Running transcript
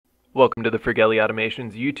Welcome to the Firgelli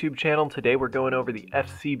Automations YouTube channel. Today we're going over the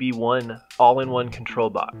FCB1 all-in-one control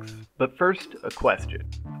box. But first, a question.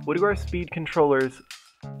 What do our speed controllers,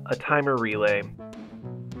 a timer relay,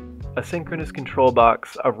 a synchronous control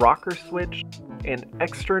box, a rocker switch, and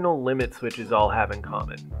external limit switches all have in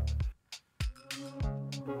common?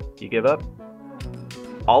 You give up?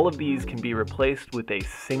 All of these can be replaced with a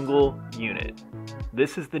single unit.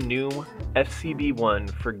 This is the new FCB1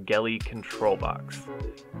 Firgelli control box.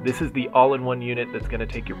 This is the all-in-one unit that's going to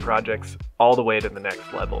take your projects all the way to the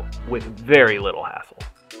next level with very little hassle.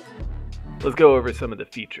 Let's go over some of the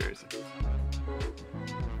features.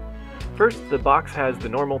 First, the box has the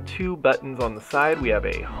normal two buttons on the side. We have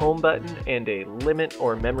a home button and a limit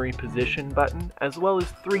or memory position button, as well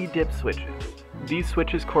as 3 dip switches. These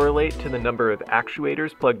switches correlate to the number of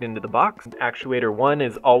actuators plugged into the box. Actuator 1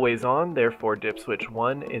 is always on, therefore dip switch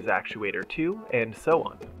 1 is actuator 2, and so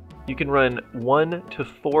on. You can run 1 to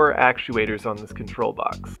 4 actuators on this control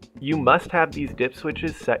box. You must have these dip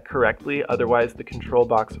switches set correctly, otherwise the control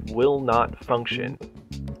box will not function.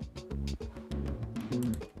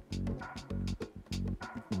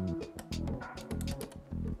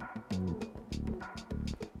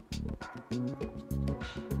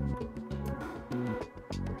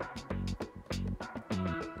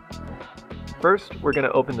 First, we're going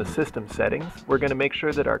to open the system settings. We're going to make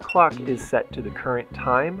sure that our clock is set to the current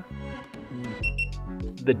time.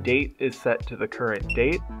 The date is set to the current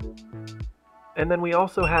date. And then we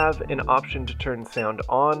also have an option to turn sound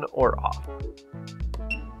on or off.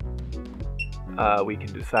 We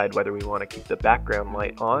can decide whether we want to keep the background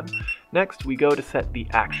light on. Next, we go to set the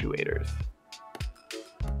actuators.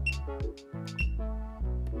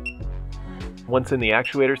 Once in the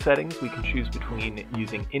actuator settings, we can choose between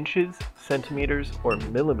using inches, centimeters, or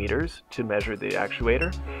millimeters to measure the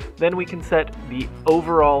actuator. Then we can set the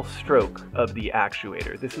overall stroke of the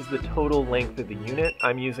actuator. This is the total length of the unit.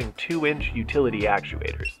 I'm using 2-inch utility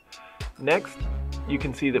actuators. Next, you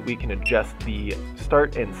can see that we can adjust the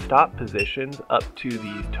start and stop positions up to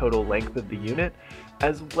the total length of the unit,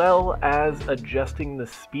 as well as adjusting the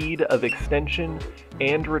speed of extension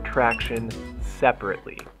and retraction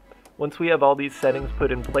separately. Once we have all these settings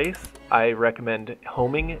put in place, I recommend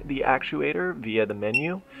homing the actuator via the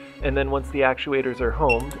menu, and then once the actuators are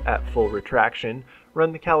homed at full retraction,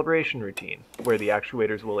 run the calibration routine, where the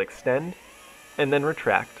actuators will extend and then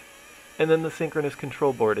retract, and then the synchronous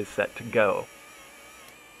control board is set to go.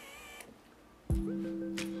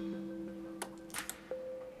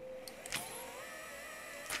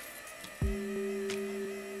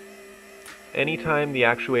 Anytime the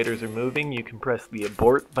actuators are moving, you can press the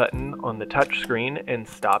abort button on the touch screen and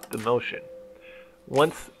stop the motion.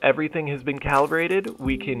 Once everything has been calibrated,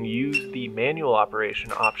 we can use the manual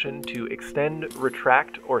operation option to extend,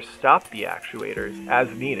 retract, or stop the actuators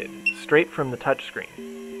as needed, straight from the touch screen.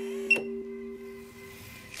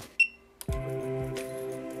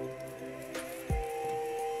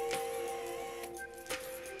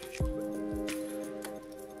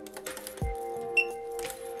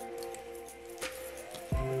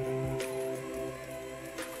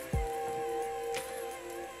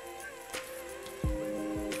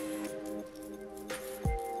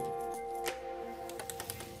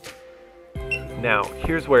 Now,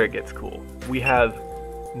 here's where it gets cool. We have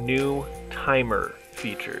new timer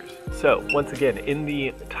features. So, once again, in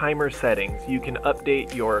the timer settings, you can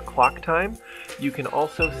update your clock time. You can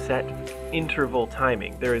also set interval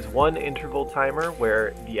timing. There is one interval timer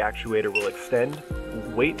where the actuator will extend,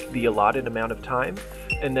 wait the allotted amount of time,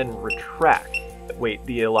 and then retract, wait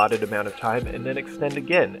the allotted amount of time, and then extend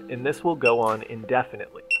again, and this will go on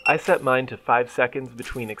indefinitely. I set mine to 5 seconds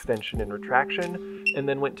between extension and retraction, and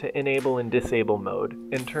then went to enable and disable mode,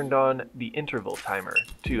 and turned on the interval timer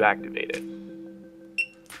to activate it.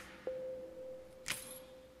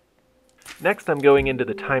 Next, I'm going into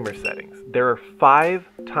the timer settings. There are 5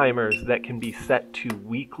 timers that can be set to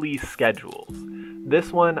weekly schedules.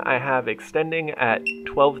 This one I have extending at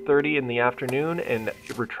 12:30 in the afternoon and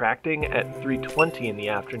retracting at 3:20 in the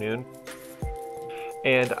afternoon.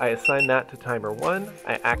 And I assign that to timer 1,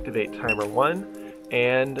 I activate timer 1,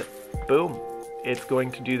 and boom, it's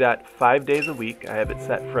going to do that 5 days a week. I have it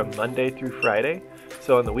set from Monday through Friday,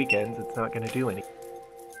 so on the weekends it's not going to do anything.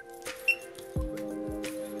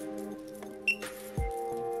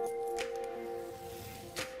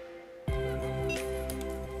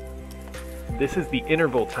 This is the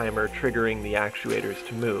interval timer triggering the actuators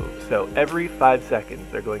to move, so every 5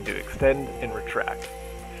 seconds they're going to extend and retract.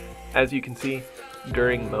 As you can see,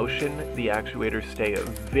 during motion, the actuators stay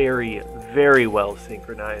very, very well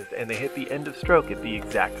synchronized, and they hit the end of stroke at the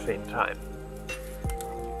exact same time.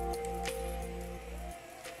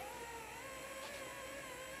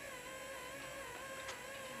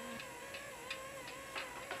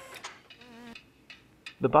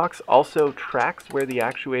 The box also tracks where the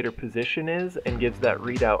actuator position is and gives that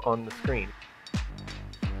readout on the screen.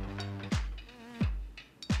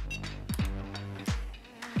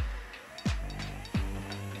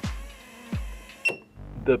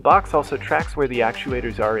 The box also tracks where the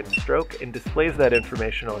actuators are in stroke and displays that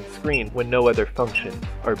information on screen when no other functions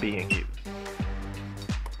are being used.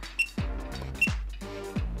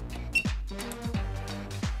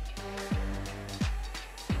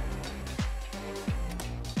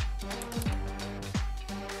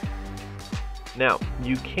 Now,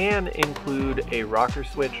 you can include a rocker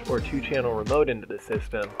switch or 2-channel remote into the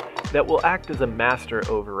system that will act as a master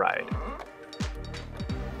override.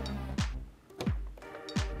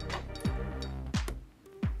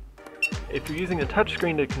 If you're using a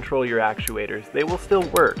touchscreen to control your actuators, they will still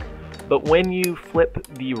work, but when you flip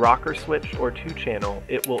the rocker switch or 2-channel,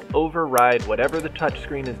 it will override whatever the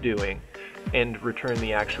touchscreen is doing and return the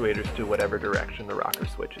actuators to whatever direction the rocker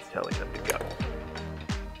switch is telling them to go.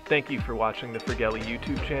 Thank you for watching the Firgelli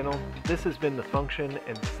YouTube channel. This has been the function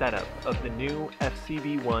and setup of the new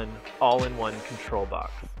FCV1 all-in-one control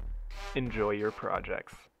box. Enjoy your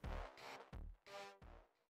projects.